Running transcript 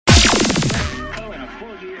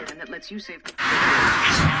that lets you save.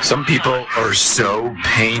 Some people are so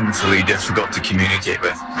painfully difficult to communicate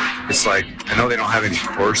with. It's like, I know they don't have any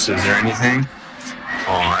courses or anything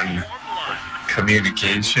on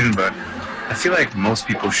communication, but I feel like most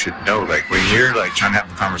people should know, like when you're like trying to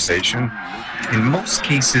have a conversation, in most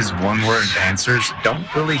cases, one-word answers don't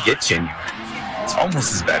really get you anywhere. It's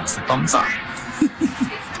almost as bad as the thumbs up.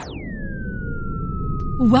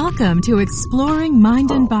 Welcome to Exploring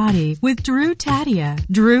Mind and Body with Drew Tadia.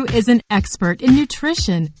 Drew is an expert in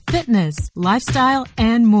nutrition, fitness, lifestyle,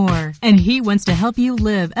 and more. And he wants to help you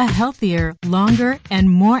live a healthier, longer, and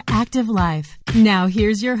more active life. Now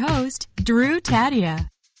here's your host, Drew Tadia.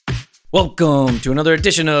 Welcome to another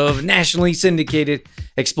edition of nationally syndicated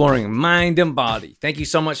Exploring Mind and Body. Thank you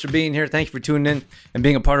so much for being here. Thank you for tuning in and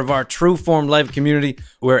being a part of our True Form Life community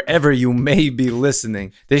wherever you may be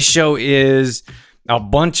listening. This show is a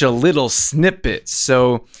bunch of little snippets.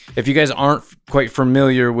 So if you guys aren't quite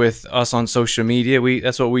familiar with us on social media,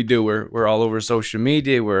 that's what we do. We're all over social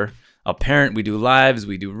media. We're a parent. We do lives,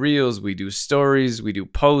 we do reels, we do stories, we do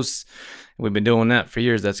posts. We've been doing that for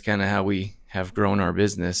years. That's kind of how we have grown our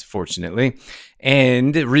business, fortunately.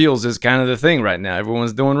 And reels is kind of the thing right now.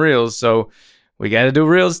 Everyone's doing reels, so we got to do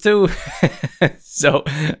reels too. So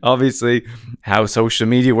obviously how social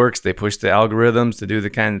media works, they push the algorithms to do the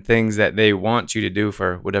kind of things that they want you to do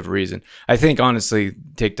for whatever reason. I think honestly,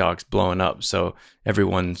 TikTok's blowing up. So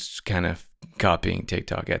everyone's kind of copying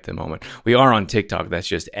TikTok at the moment. We are on TikTok. That's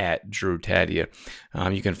just at Drew Tadia.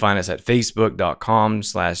 You can find us at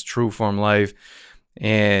facebook.com/trueformlife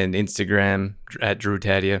and Instagram at Drew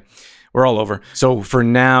Tadia. We're all over. So for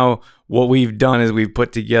now, what we've done is we've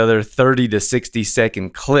put together 30 to 60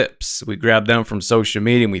 second clips. We grabbed them from social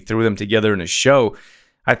media and we threw them together in a show.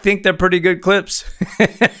 I think they're pretty good clips.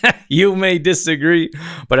 You may disagree,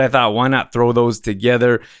 but I thought, why not throw those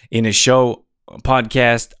together in a show,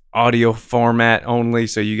 podcast, audio format only,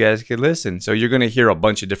 so you guys could listen. So you're going to hear a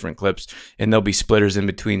bunch of different clips and there'll be splitters in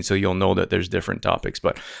between, so you'll know that there's different topics.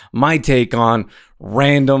 But my take on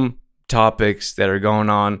random topics that are going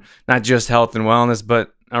on, not just health and wellness,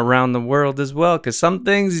 but around the world as well, because some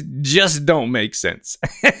things just don't make sense.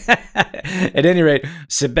 At any rate,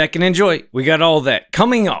 sit back and enjoy. We got all that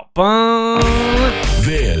coming up.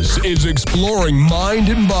 This is Exploring Mind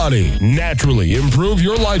and Body. Naturally improve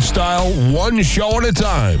your lifestyle one show at a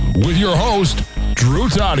time with your host, Drew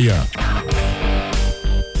Tadia.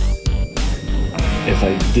 If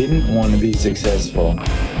I didn't want to be successful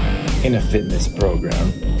in a fitness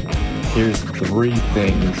program, here's 3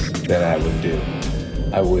 things that I would do.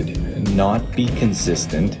 I would not be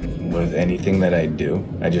consistent with anything that I do.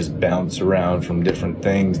 I just bounce around from different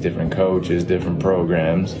things, different coaches, different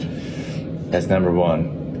programs. That's number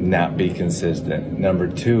 1, not be consistent. Number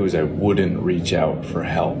 2 is I wouldn't reach out for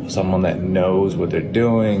help. Someone that knows what they're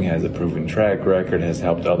doing, has a proven track record, has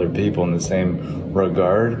helped other people in the same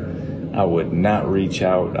regard. I would not reach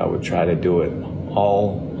out. I would try to do it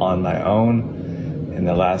all on my own. And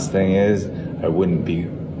the last thing is I wouldn't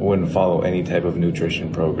follow any type of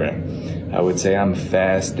nutrition program. I would say I'm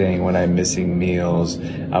fasting when I'm missing meals.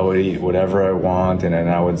 I would eat whatever I want, and then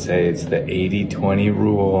I would say it's the 80-20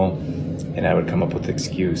 rule, and I would come up with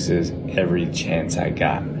excuses every chance I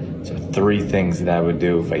got. So 3 things that I would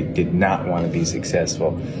do if I did not want to be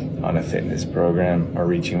successful on a fitness program or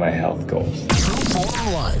reaching my health goals.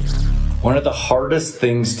 One of the hardest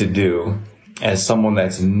things to do as someone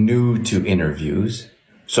that's new to interviews,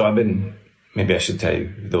 maybe I should tell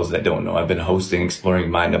you, those that don't know, I've been hosting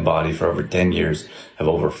Exploring Mind and Body for over 10 years. I have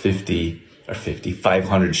over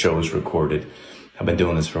 500 shows recorded. I've been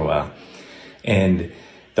doing this for a while. And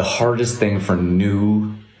the hardest thing for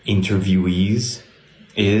new interviewees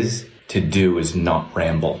is not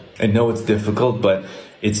ramble. I know it's difficult, but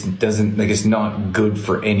it's not good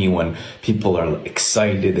for anyone. People are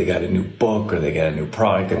excited. They got a new book or they got a new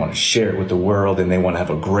product. They want to share it with the world and they want to have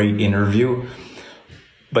a great interview.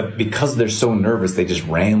 But because they're so nervous, they just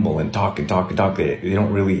ramble and talk and talk and talk. They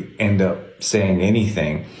don't really end up saying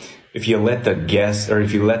anything. If you let the guest or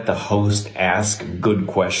if you let the host ask good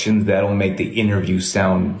questions, that'll make the interview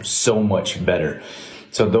sound so much better.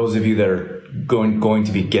 So those of you that are going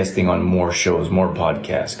to be guesting on more shows, more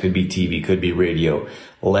podcasts, could be TV, could be radio,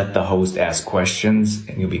 let the host ask questions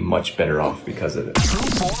and you'll be much better off because of it.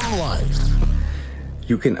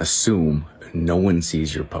 You can assume no one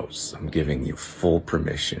sees your posts. I'm giving you full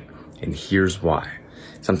permission. And here's why.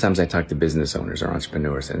 Sometimes I talk to business owners or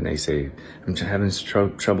entrepreneurs and they say, I'm having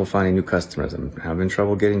trouble finding new customers. I'm having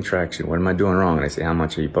trouble getting traction. What am I doing wrong? And I say, how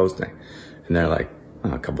much are you posting? And they're like,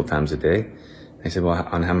 a couple times a day. I said, well,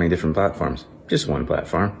 on how many different platforms? Just one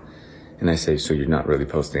platform. And I say, so you're not really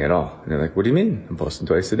posting at all? And they're like, what do you mean? I'm posting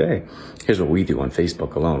twice a day. Here's what we do on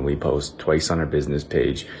Facebook alone. We post twice on our business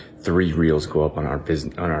page. 3 reels go up on our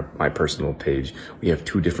business, my personal page. We have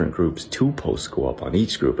 2 different groups. 2 posts go up on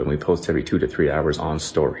each group, and we post every 2 to 3 hours on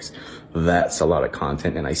stories. That's a lot of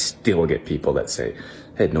content. And I still get people that say,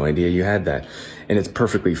 I had no idea you had that. And it's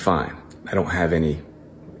perfectly fine. I don't have any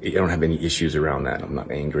issues around that. I'm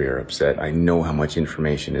not angry or upset. I know how much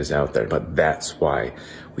information is out there, but that's why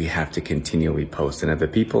we have to continually post. And if the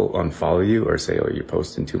people unfollow you or say, oh, you're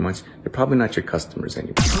posting too much, they're probably not your customers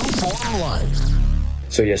anymore.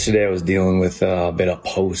 So yesterday I was dealing with a bit of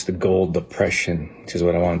post-goal depression, which is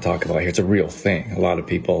what I want to talk about here. It's a real thing. A lot of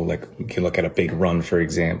people, like, you can look at a big run, for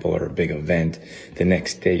example, or a big event. The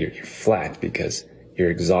next day you're flat because you're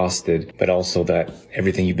exhausted, but also that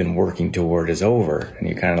everything you've been working toward is over, and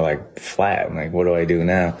you're kind of like flat and like, what do I do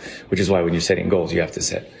now? Which is why when you're setting goals, you have to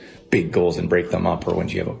set big goals and break them up, or when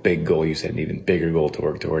you have a big goal, you set an even bigger goal to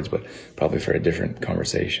work towards, but probably for a different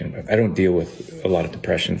conversation. But I don't deal with a lot of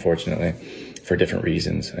depression, fortunately, for different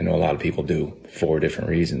reasons. I know a lot of people do for different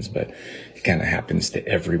reasons, but it kind of happens to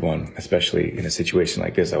everyone, especially in a situation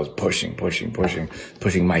like this. I was pushing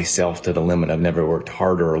myself to the limit. I've never worked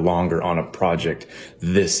harder or longer on a project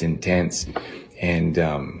this intense. And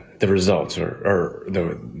the results or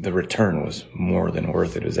the return was more than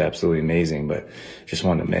worth it. It was absolutely amazing. But just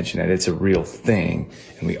wanted to mention that it's a real thing,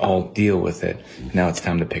 and we all deal with it. Now it's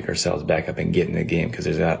time to pick ourselves back up and get in the game, because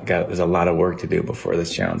there's a lot of work to do before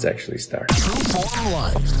this challenge actually starts.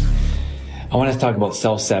 I want to talk about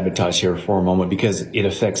self-sabotage here for a moment, because it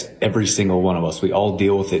affects every single one of us. We all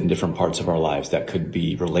deal with it in different parts of our lives. That could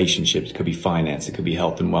be relationships, it could be finance, it could be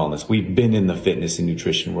health and wellness. We've been in the fitness and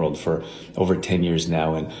nutrition world for over 10 years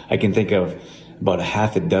now, and I can think of about a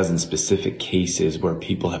half a dozen specific cases where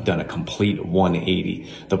people have done a complete 180.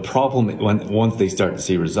 The problem, once they start to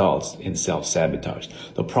see results, in self-sabotage,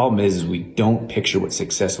 the problem is we don't picture what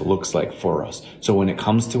success looks like for us. So when it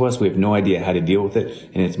comes to us, we have no idea how to deal with it,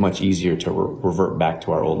 and it's much easier to revert back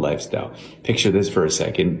to our old lifestyle. Picture this for a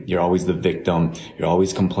second. You're always the victim. You're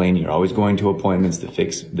always complaining. You're always going to appointments to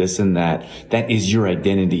fix this and that. That is your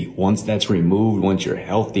identity. Once that's removed, once you're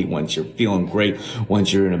healthy, once you're feeling great,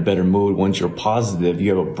 once you're in a better mood, once you're positive,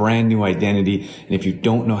 you have a brand new identity. And if you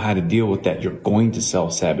don't know how to deal with that, you're going to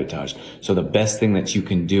self-sabotage. So the best thing that you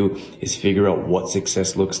can do is figure out what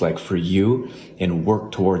success looks like for you and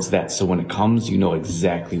work towards that. So when it comes, you know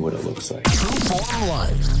exactly what it looks like.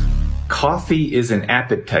 Coffee is an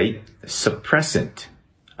appetite suppressant.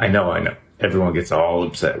 I know. Everyone gets all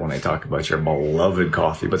upset when I talk about your beloved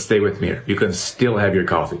coffee, but stay with me here. You can still have your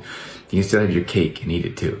coffee. You can still have your cake and eat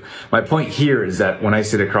it too. My point here is that when I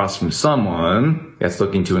sit across from someone that's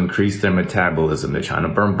looking to increase their metabolism, they're trying to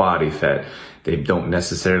burn body fat, they don't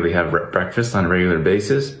necessarily have breakfast on a regular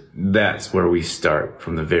basis, that's where we start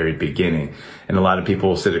from the very beginning. And a lot of people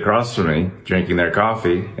will sit across from me drinking their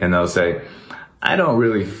coffee, and they'll say, I don't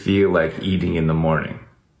really feel like eating in the morning.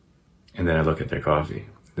 And then I look at their coffee.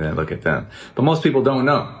 Then I look at them. But most people don't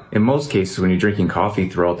know. In most cases, when you're drinking coffee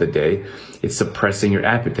throughout the day, it's suppressing your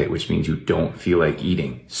appetite, which means you don't feel like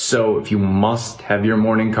eating. So if you must have your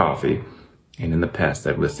morning coffee, and in the past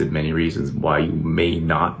I've listed many reasons why you may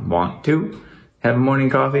not want to have a morning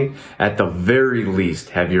coffee, at the very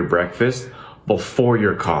least have your breakfast before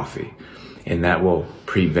your coffee. And that will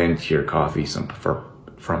prevent your coffee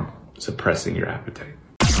from suppressing your appetite.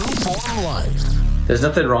 There's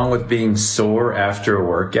nothing wrong with being sore after a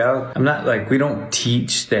workout. We don't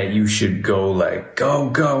teach that you should go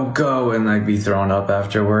and be thrown up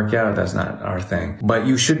after a workout. That's not our thing. But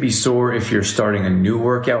you should be sore if you're starting a new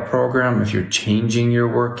workout program, if you're changing your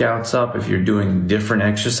workouts up, if you're doing different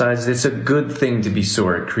exercises. It's a good thing to be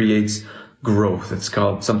sore. It creates growth. It's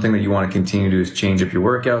called something that you want to continue to do is change up your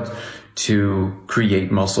workouts to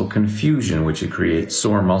create muscle confusion, which it creates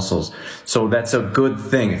sore muscles. So that's a good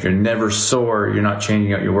thing. If you're never sore, you're not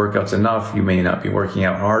changing out your workouts enough, you may not be working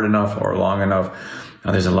out hard enough or long enough.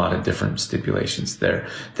 Now, there's a lot of different stipulations there.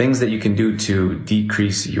 Things that you can do to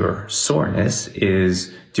decrease your soreness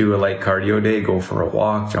is do a light cardio day, go for a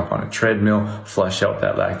walk, jump on a treadmill, flush out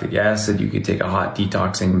that lactic acid. You can take a hot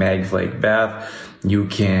detoxing MagFlake bath. You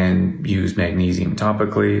can use magnesium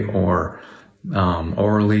topically or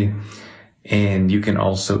orally. And you can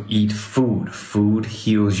also eat food. Food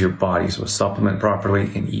heals your body, so supplement properly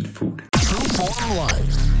and eat food.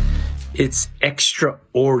 It's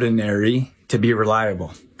extraordinary to be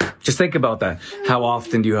reliable. Just think about that. How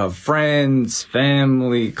often do you have friends,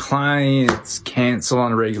 family, clients cancel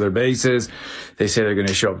on a regular basis? They say they're going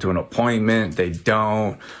to show up to an appointment. They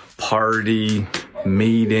don't. Party,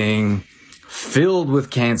 meeting, filled with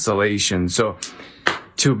cancellation. So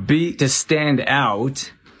to stand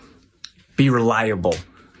out, be reliable.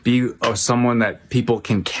 Be someone that people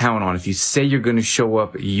can count on. If you say you're going to show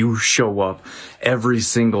up, you show up every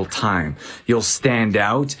single time. You'll stand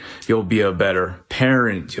out. You'll be a better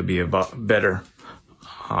parent. You'll be a better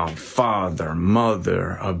father,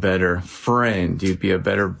 mother, a better friend. You'd be a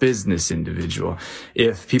better business individual.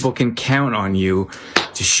 If people can count on you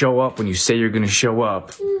to show up when you say you're going to show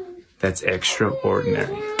up, that's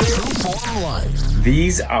extraordinary.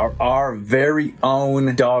 These are our very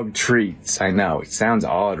own dog treats. I know, it sounds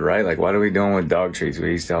odd, right? Like, what are we doing with dog treats?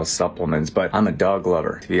 We sell supplements, but I'm a dog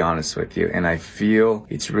lover, to be honest with you. And I feel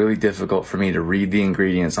it's really difficult for me to read the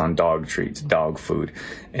ingredients on dog treats, dog food,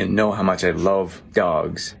 and know how much I love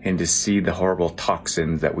dogs and to see the horrible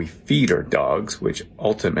toxins that we feed our dogs, which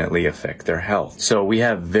ultimately affect their health. So we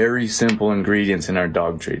have very simple ingredients in our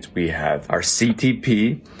dog treats. We have our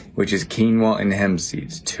CTP, which is quinoa and hemp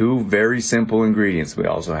seeds. Two very simple ingredients. We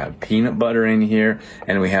also have peanut butter in here,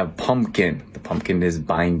 and we have pumpkin. The pumpkin is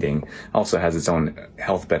binding. Also has its own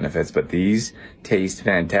health benefits, but these taste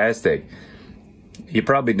fantastic. You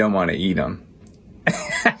probably don't want to eat them,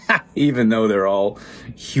 even though they're all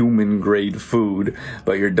human grade food,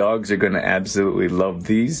 but your dogs are going to absolutely love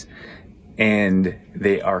these. And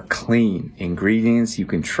they are clean ingredients you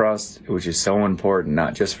can trust, which is so important,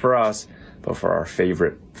 not just for us, but for our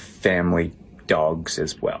favorite family dogs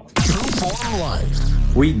as well.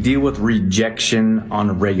 We deal with rejection on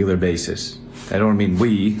a regular basis. I don't mean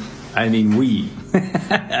we, I mean we.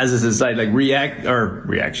 As a society, like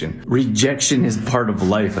reaction. Rejection is part of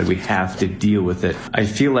life. Like, we have to deal with it. I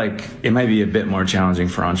feel like it might be a bit more challenging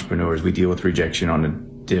for entrepreneurs. We deal with rejection on a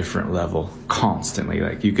different level constantly.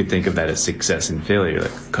 Like, you could think of that as success and failure,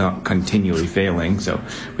 like continually failing. So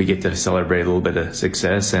we get to celebrate a little bit of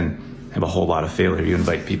success and have a whole lot of failure. You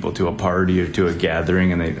invite people to a party or to a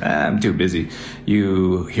gathering and I'm too busy.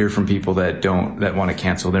 You hear from people that want to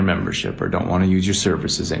cancel their membership or don't want to use your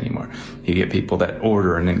services anymore. You get people that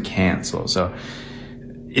order and then cancel. So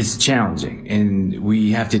it's challenging, and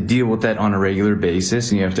we have to deal with that on a regular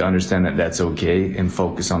basis, and you have to understand that that's okay and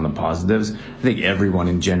focus on the positives. I think everyone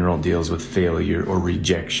in general deals with failure or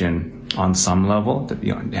rejection on some level.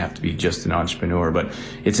 You don't have to be just an entrepreneur, but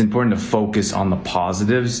it's important to focus on the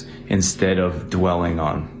positives instead of dwelling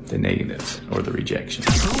on the negatives or the rejection.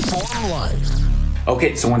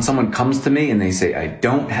 Okay, so when someone comes to me and they say, I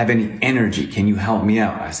don't have any energy, can you help me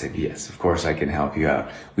out? I said, yes, of course I can help you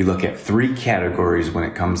out. We look at 3 categories when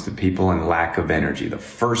it comes to people and lack of energy. The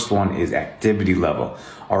first one is activity level.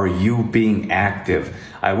 Are you being active?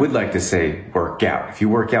 I would like to say work out. If you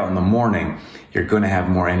work out in the morning, you're going to have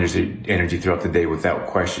more energy throughout the day without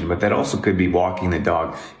question. But that also could be walking the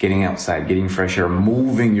dog, getting outside, getting fresh air,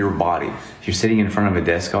 moving your body. If you're sitting in front of a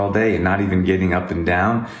desk all day and not even getting up and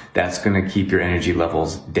down, that's going to keep your energy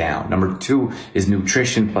levels down. Number 2 is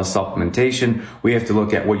nutrition plus supplementation. We have to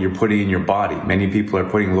look at what you're putting in your body. Many people are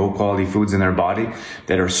putting low quality foods in their body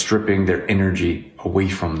that are stripping their energy away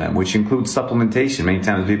from them, which includes supplementation. Many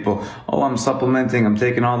times people, I'm supplementing, I'm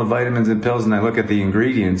taking all the vitamins and pills, and I look at the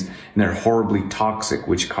ingredients and they're horribly toxic,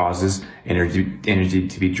 which causes energy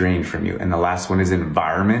to be drained from you. And the last one is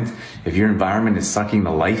environment. If your environment is sucking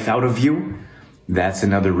the life out of you, that's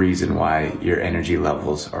another reason why your energy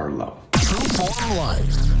levels are low.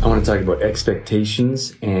 I want to talk about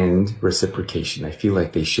expectations and reciprocation. I feel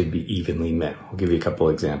like they should be evenly met. I'll give you a couple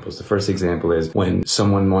examples. The first example is when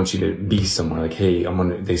someone wants you to be somewhere, like, hey,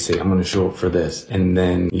 they say, I'm going to show up for this. And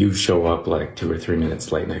then you show up like 2 or 3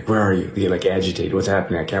 minutes late. Like, where are you? You're like agitated. What's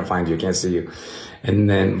happening? I can't find you. I can't see you.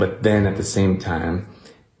 But then at the same time,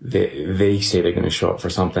 they say they're going to show up for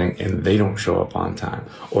something and they don't show up on time,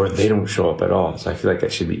 or they don't show up at all. So I feel like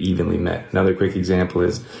that should be evenly met. Another quick example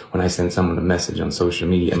is when I send someone a message on social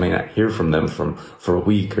media, I may not hear from them for a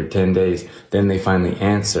week or 10 days. Then they finally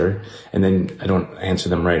answer, and then I don't answer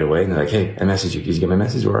them right away. And they're like, hey, I messaged you. Did you get my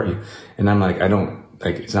message? Where are you? And I'm like,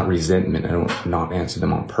 it's not resentment. I don't not answer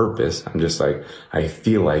them on purpose. I'm just like, I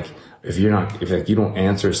feel like if you don't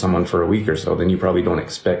answer someone for a week or so, then you probably don't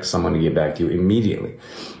expect someone to get back to you immediately.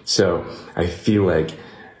 So I feel like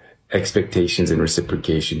expectations and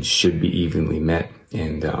reciprocation should be evenly met,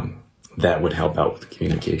 and that would help out with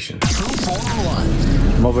communication.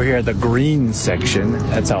 I'm over here at the greens section.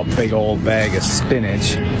 That's our big old bag of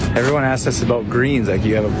spinach. Everyone asks us about greens, like,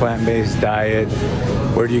 you have a plant-based diet.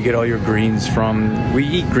 Where do you get all your greens from? We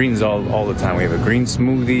eat greens all the time. We have a green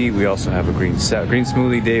smoothie. We also have a green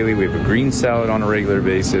smoothie daily. We have a green salad on a regular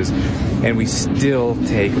basis. And we still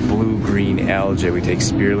take blue-green algae. We take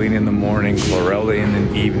spirulina in the morning, chlorella in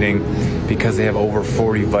the evening, because they have over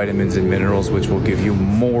 40 vitamins and minerals, which will give you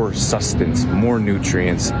more sustenance, more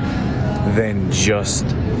nutrients than just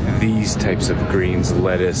these types of greens,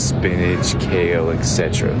 lettuce, spinach, kale,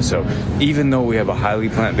 etc. So even though we have a highly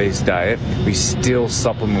plant-based diet, we still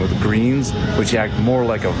supplement with greens, which act more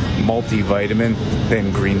like a multivitamin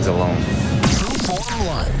than greens alone.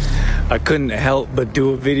 I couldn't help but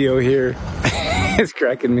do a video here. It's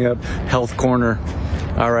cracking me up. Health corner.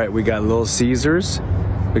 All right, we got Little Caesars.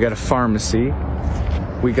 We got a pharmacy.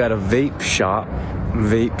 We got a vape shop.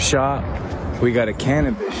 We got a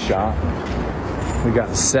cannabis shop. We got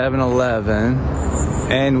 7-Eleven.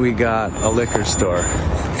 And we got a liquor store.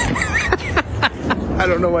 I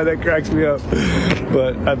don't know why that cracks me up,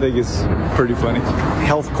 but I think it's pretty funny.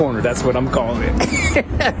 Health corner, that's what I'm calling it.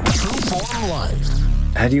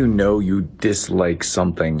 How do you know you dislike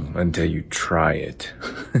something until you try it?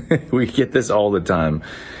 We get this all the time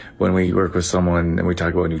when we work with someone and we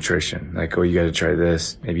talk about nutrition. Like, oh, you got to try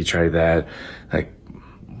this, maybe try that. Like,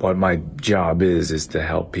 what my job is to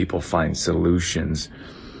help people find solutions.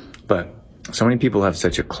 But so many people have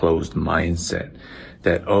such a closed mindset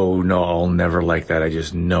that, oh, no, I'll never like that. I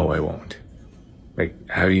just know I won't. Like,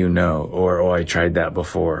 how do you know? Or, oh, I tried that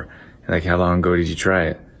before. Like, how long ago did you try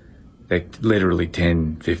it? Like, literally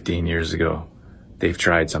 10, 15 years ago. They've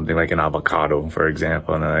tried something like an avocado, for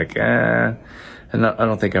example, and they're like, I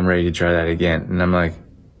don't think I'm ready to try that again. And I'm like,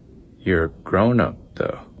 you're a grown-up,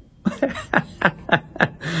 though.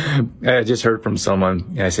 I just heard from someone,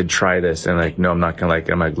 and I said, try this. And like, no, I'm not going to like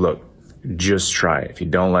it. I'm like, look, just try it. If you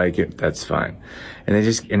don't like it, that's fine. And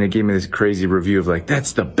they gave me this crazy review of like,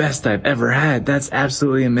 that's the best I've ever had. That's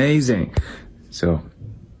absolutely amazing. So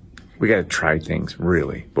we got to try things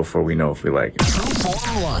really before we know if we like it.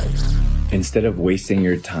 Instead of wasting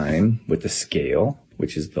your time with the scale,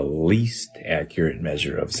 which is the least accurate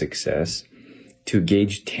measure of success, to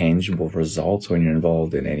gauge tangible results when you're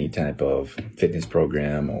involved in any type of fitness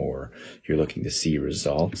program or you're looking to see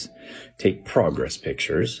results, take progress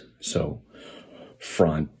pictures. So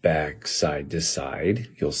front, back, side to side,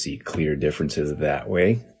 you'll see clear differences that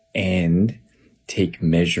way, and take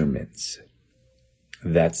measurements.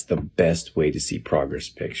 That's the best way to see progress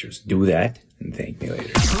pictures. Do that and thank me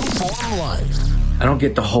later. I don't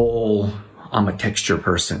get the whole I'm a texture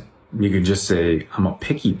person. You could just say I'm a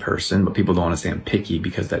picky person, but people don't want to say I'm picky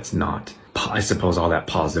because that's not, I suppose, all that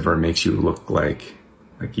positive, or makes you look like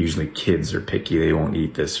usually kids are picky. They won't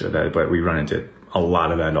eat this or that, but we run into a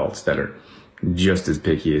lot of adults that are just as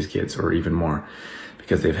picky as kids, or even more,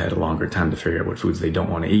 because they've had a longer time to figure out what foods they don't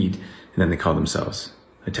want to eat, and then they call themselves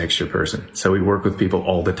a texture person. So we work with people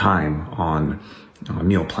all the time on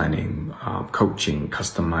meal planning, coaching,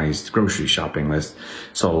 customized grocery shopping list.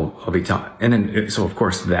 So I'll be telling, and then, so of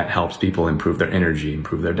course that helps people improve their energy,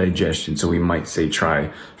 improve their digestion. So we might say,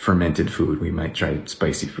 try fermented food. We might try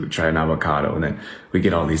spicy food, try an avocado. And then we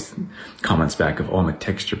get all these comments back of, oh, I'm a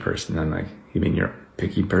texture person. And I'm like, you mean you're a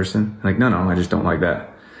picky person? I'm like, no, I just don't like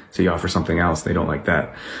that. So you offer something else, they don't like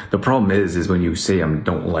that. The problem is when you say I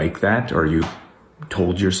don't like that, or you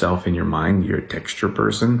told yourself in your mind you're a texture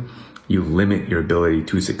person, you limit your ability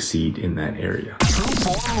to succeed in that area.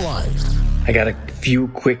 I got a few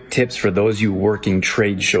quick tips for those of you working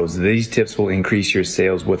trade shows. These tips will increase your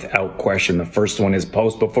sales without question. The first one is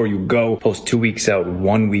post before you go. Post 2 weeks out,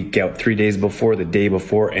 1 week out, 3 days before, the day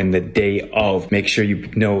before, and the day of. Make sure you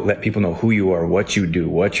let people know who you are, what you do,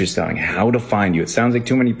 what you're selling, how to find you. It sounds like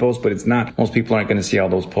too many posts, but it's not. Most people aren't going to see all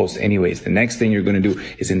those posts anyways. The next thing you're going to do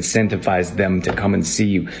is incentivize them to come and see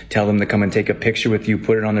you. Tell them to come and take a picture with you,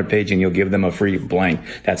 put it on their page, and you'll give them a free blank.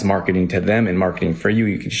 That's marketing to them and marketing for you.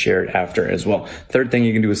 You can share it after as well. Third thing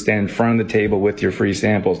you can do is stand in front of the table with your free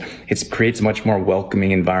samples. It creates a much more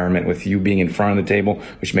welcoming environment with you being in front of the table,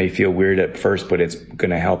 which may feel weird at first, but it's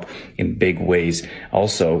going to help in big ways.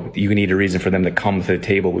 Also, you need a reason for them to come to the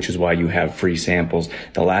table, which is why you have free samples.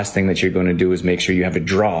 The last thing that you're going to do is make sure you have a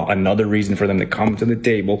draw. Another reason for them to come to the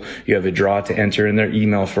table. You have a draw to enter in their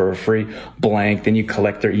email for a free blank. Then you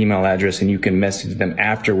collect their email address and you can message them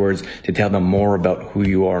afterwards to tell them more about who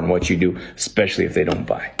you are and what you do, especially if they don't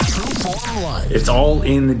buy. It's all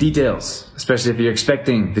in the details, especially if you're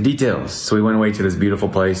expecting the details. So we went away to this beautiful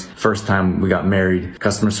place. First time we got married,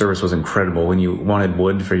 customer service was incredible. When you wanted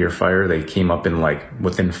wood for your fire, they came up in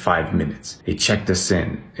within 5 minutes. They checked us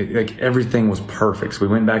in. Everything was perfect. So we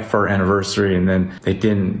went back for our anniversary, and then they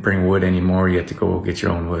didn't bring wood anymore. You had to go get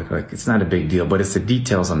your own wood. It's not a big deal, but it's the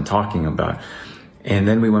details I'm talking about. And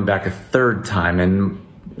then we went back a third time, and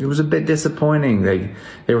it was a bit disappointing.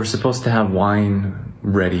 They were supposed to have wine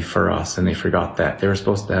ready for us, and they forgot that. They were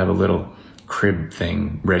supposed to have a little crib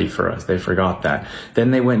thing ready for us. They forgot that.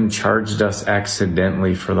 Then they went and charged us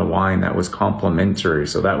accidentally for the wine that was complimentary.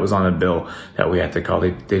 So that was on a bill that we had to call.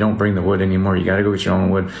 They don't bring the wood anymore. You got to go get your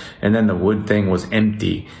own wood. And then the wood thing was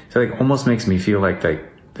empty. So it almost makes me feel like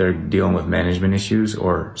they're dealing with management issues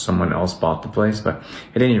or someone else bought the place. But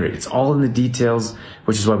at any rate, it's all in the details,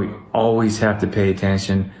 which is why we always have to pay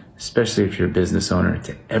attention, especially if you're a business owner,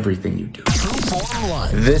 to everything you do.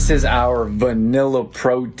 This is our vanilla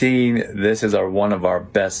protein. This is one of our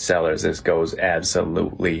best sellers. This goes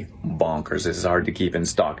absolutely bonkers. This is hard to keep in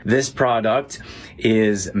stock. This product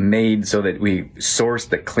is made so that we source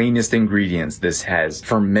the cleanest ingredients. This has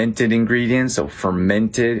fermented ingredients, so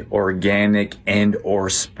fermented, organic, and or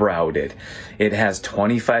sprouted. It has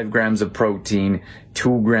 25 grams of protein,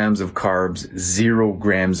 2 grams of carbs, 0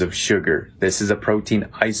 grams of sugar. This is a protein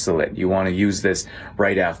isolate. You want to use this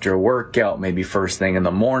right after a workout, maybe first thing in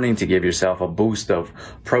the morning to give yourself a boost of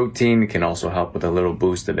protein. It can also help with a little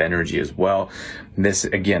boost of energy as well. This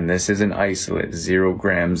is an isolate, 0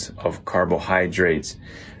 grams of carbohydrates.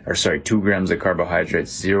 2 grams of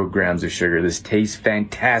carbohydrates, 0 grams of sugar. This tastes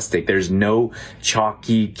fantastic. There's no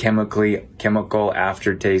chalky chemical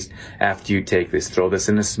aftertaste after you take this. Throw this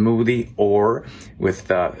in a smoothie or with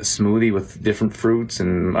a smoothie with different fruits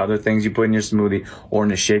and other things you put in your smoothie, or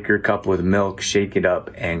in a shaker cup with milk. Shake it up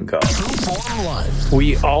and go.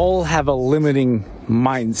 We all have a limiting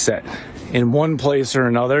mindset in one place or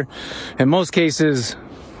another. In most cases,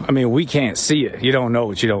 we can't see it. You don't know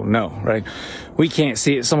what you don't know, right? We can't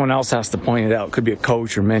see it. Someone else has to point it out. It could be a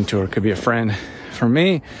coach or mentor. It could be a friend. For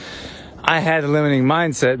me, I had a limiting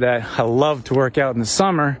mindset that I love to work out in the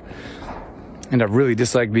summer and I really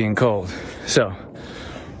dislike being cold. So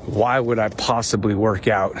why would I possibly work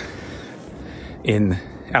out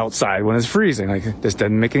outside when it's freezing? This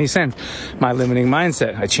doesn't make any sense. My limiting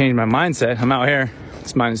mindset. I changed my mindset. I'm out here.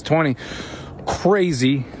 It's minus 20.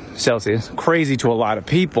 Crazy Celsius. Crazy to a lot of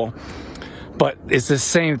people. But it's the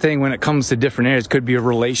same thing when it comes to different areas. It could be a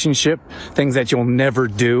relationship, things that you'll never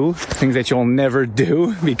do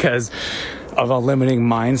because of a limiting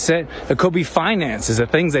mindset. It could be finances, the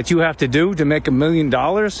things that you have to do to make $1 million.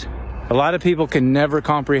 A lot of people can never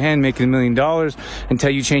comprehend making $1 million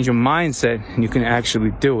until you change your mindset and you can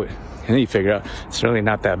actually do it. And then you figure out it's really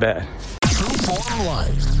not that bad.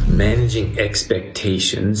 Managing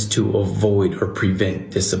expectations to avoid or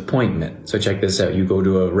prevent disappointment. So check this out. You go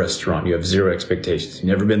to a restaurant, you have 0 expectations. You've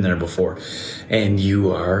never been there before. And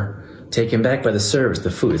you are taken back by the service.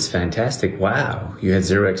 The food is fantastic. Wow. You had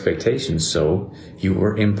 0 expectations. So you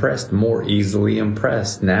were impressed, more easily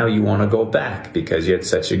impressed. Now you want to go back because you had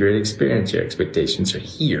such a great experience. Your expectations are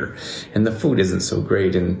here. And the food isn't so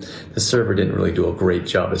great. And the server didn't really do a great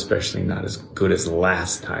job, especially not as good as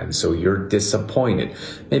last time. So you're disappointed.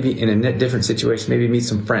 Maybe in a different situation, maybe meet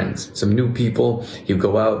some friends, some new people. You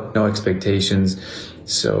go out, no expectations.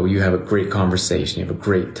 So you have a great conversation. You have a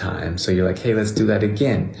great time. So you're like, hey, let's do that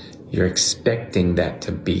again. You're expecting that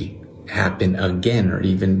to happen again, or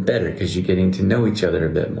even better, because you're getting to know each other a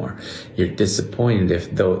bit more. You're disappointed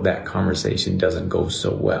if that conversation doesn't go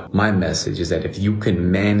so well. My message is that if you can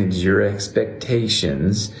manage your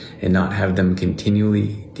expectations and not have them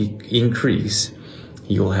continually increase,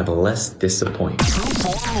 you'll have less disappointment.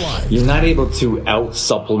 You're not able to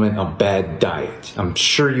out-supplement a bad diet. I'm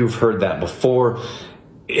sure you've heard that before.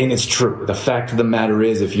 And it's true. The fact of the matter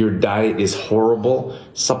is, if your diet is horrible,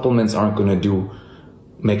 supplements aren't going to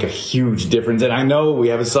make a huge difference. And I know we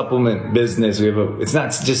have a supplement business. It's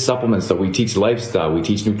not just supplements though. We teach lifestyle, we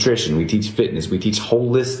teach nutrition, we teach fitness, we teach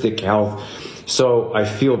holistic health. So I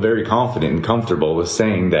feel very confident and comfortable with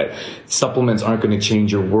saying that supplements aren't going to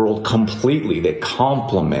change your world completely. They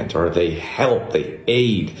complement, or they help, they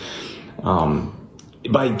aid.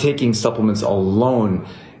 By taking supplements alone,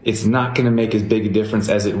 it's not going to make as big a difference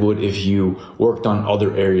as it would if you worked on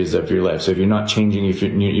other areas of your life. So if you're not changing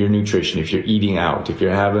your nutrition, if you're eating out, if you're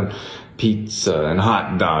having pizza and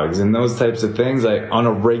hot dogs and those types of things, on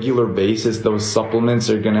a regular basis, those supplements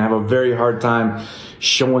are going to have a very hard time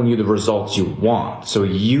showing you the results you want. So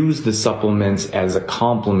use the supplements as a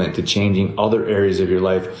complement to changing other areas of your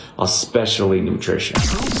life, especially nutrition.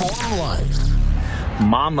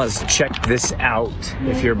 Mamas, check this out.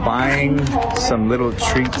 If you're buying some little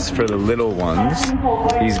treats for the little ones,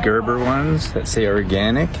 these Gerber ones that say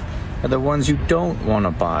organic are the ones you don't want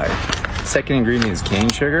to buy. Second ingredient is cane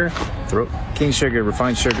sugar. Cane sugar,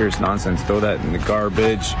 refined sugar is nonsense. Throw that in the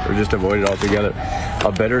garbage or just avoid it altogether.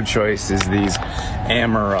 A better choice is these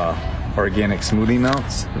Amara organic smoothie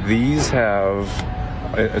melts. These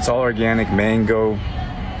it's all organic mango,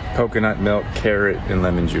 coconut milk, carrot, and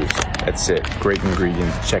lemon juice. That's it. Great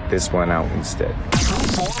ingredients. Check this one out instead.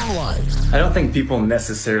 I don't think people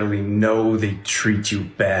necessarily know they treat you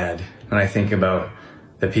bad. When I think about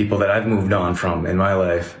the people that I've moved on from in my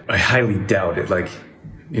life, I highly doubt it. Like,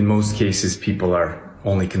 in most cases, people are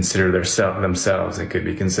only consider themselves. They could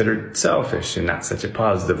be considered selfish in not such a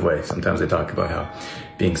positive way. Sometimes they talk about how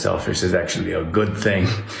being selfish is actually a good thing.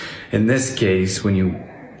 In this case, when you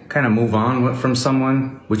kind of move on from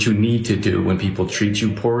someone, what you need to do when people treat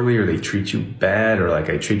you poorly or they treat you bad, or like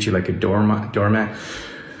I treat you like a doormat,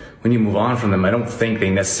 when you move on from them, I don't think they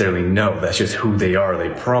necessarily know. That's just who they are. They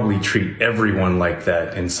probably treat everyone like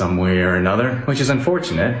that in some way or another, which is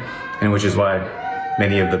unfortunate, and which is why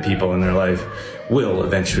many of the people in their life will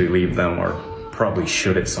eventually leave them, or probably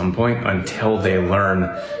should at some point, until they learn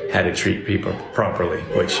how to treat people properly,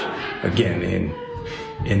 which, again,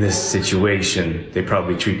 in this situation, they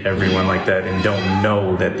probably treat everyone like that and don't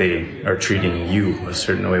know that they are treating you a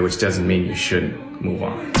certain way, which doesn't mean you shouldn't move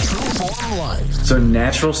on. So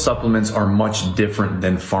natural supplements are much different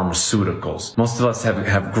than pharmaceuticals. Most of us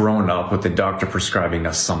have grown up with the doctor prescribing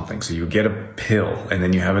us something. So you get a pill and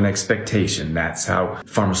then you have an expectation. That's how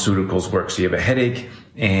pharmaceuticals work. So you have a headache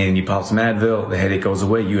and you pop some Advil, the headache goes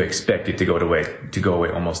away, you expect it to go away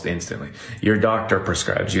almost instantly. Your doctor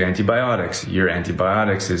prescribes you antibiotics. Your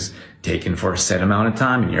antibiotics is taken for a set amount of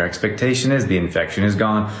time, and your expectation is the infection is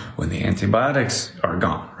gone when the antibiotics are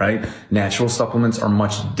gone, right? Natural supplements are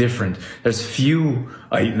much different. There's few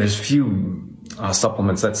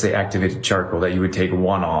supplements, let's say activated charcoal, that you would take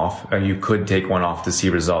one off, and you could take one off to see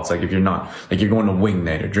results. Like if you're not, like you're going to wing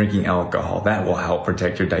night or drinking alcohol, that will help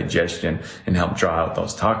protect your digestion and help draw out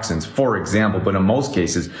those toxins, for example. But in most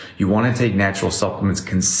cases, you want to take natural supplements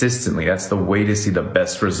consistently. That's the way to see the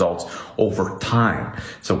best results over time.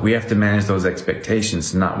 So we have to manage those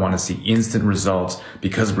expectations to not want to see instant results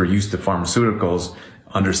because we're used to pharmaceuticals,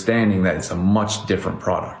 understanding that it's a much different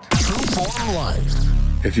product.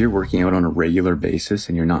 If you're working out on a regular basis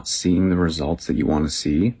and you're not seeing the results that you want to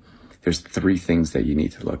see, there's 3 things that you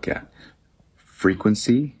need to look at: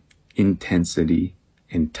 frequency, intensity,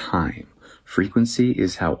 and time. Frequency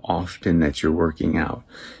is how often that you're working out.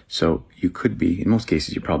 So you could be, in most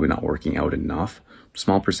cases, you're probably not working out enough.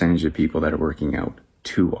 Small percentage of people that are working out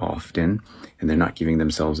too often, and they're not giving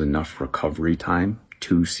themselves enough recovery time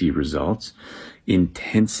to see results.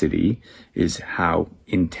 Intensity is how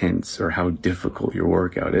intense or how difficult your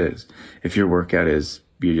workout is. If your workout is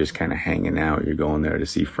you're just kind of hanging out, you're going there to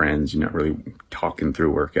see friends, you're not really talking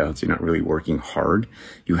through workouts, you're not really working hard,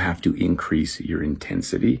 you have to increase your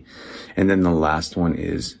intensity. And then the last one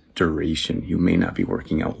is duration. You may not be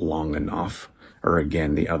working out long enough, or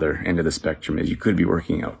again, the other end of the spectrum is you could be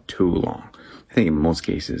working out too long. I think in most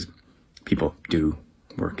cases, people do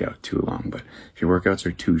work out too long, but if your workouts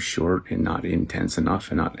are too short and not intense enough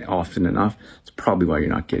and not often enough, it's probably why you're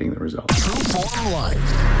not getting the results.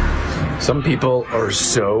 Some people are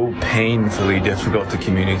so painfully difficult to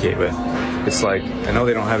communicate with. It's like, I know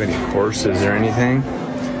they don't have any courses or anything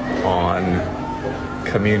on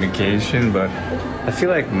communication, but I feel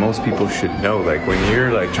like most people should know, like when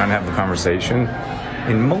you're like trying to have a conversation,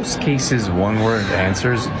 in most cases, one-word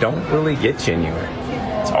answers don't really get you anywhere.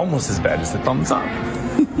 It's almost as bad as the thumbs up.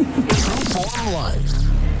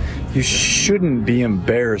 You shouldn't be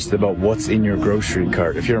embarrassed about what's in your grocery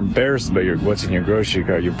cart. If you're embarrassed about what's in your grocery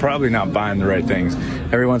cart, you're probably not buying the right things.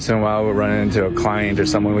 Every once in a while, we'll run into a client or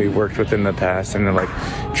someone we worked with in the past, and they're like,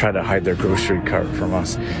 try to hide their grocery cart from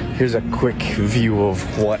us. Here's a quick view of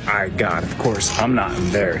what I got. Of course, I'm not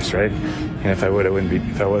embarrassed, right? And if I wouldn't be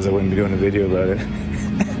doing a video about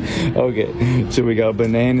it. Okay, so we got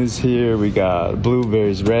bananas here, we got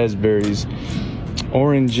blueberries, raspberries,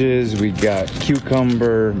 oranges, we got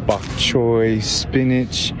cucumber, bok choy,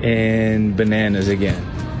 spinach, and bananas again.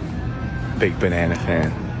 Big banana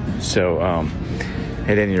fan. So,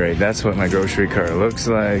 at any rate, that's what my grocery cart looks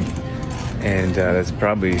like, and that's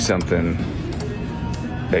probably something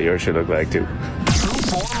that yours should look like too.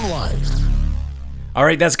 All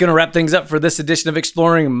right, that's going to wrap things up for this edition of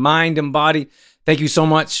Exploring Mind and Body. Thank you so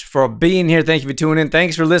much for being here. Thank you for tuning in.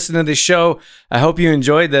 Thanks for listening to the show. I hope you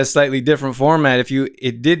enjoyed this slightly different format. If you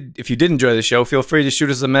did enjoy the show, feel free to shoot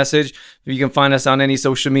us a message. You can find us on any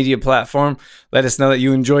social media platform. Let us know that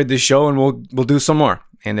you enjoyed the show, and we'll do some more.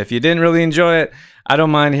 And if you didn't really enjoy it, I don't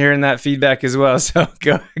mind hearing that feedback as well. So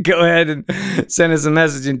go ahead and send us a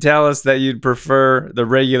message and tell us that you'd prefer the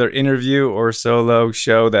regular interview or solo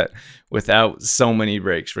show that without so many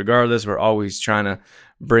breaks. Regardless, we're always trying to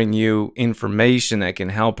bring you information that can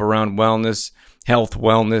help around wellness, health,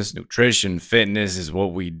 wellness, nutrition, fitness is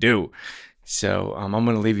what we do. So I'm going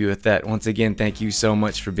to leave you with that. Once again, thank you so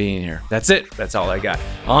much for being here. That's it. That's all I got.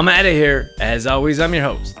 I'm out of here. As always, I'm your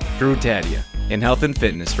host, Drew Tadia, in health and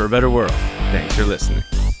fitness for a better world. Thanks for listening.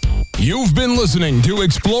 You've been listening to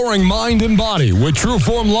Exploring Mind and Body with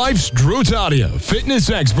Trueform Life's Drew Tadia, fitness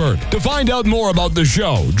expert. To find out more about the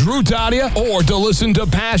show, Drew Tadia, or to listen to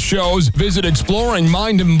past shows, visit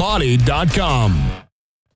exploringmindandbody.com.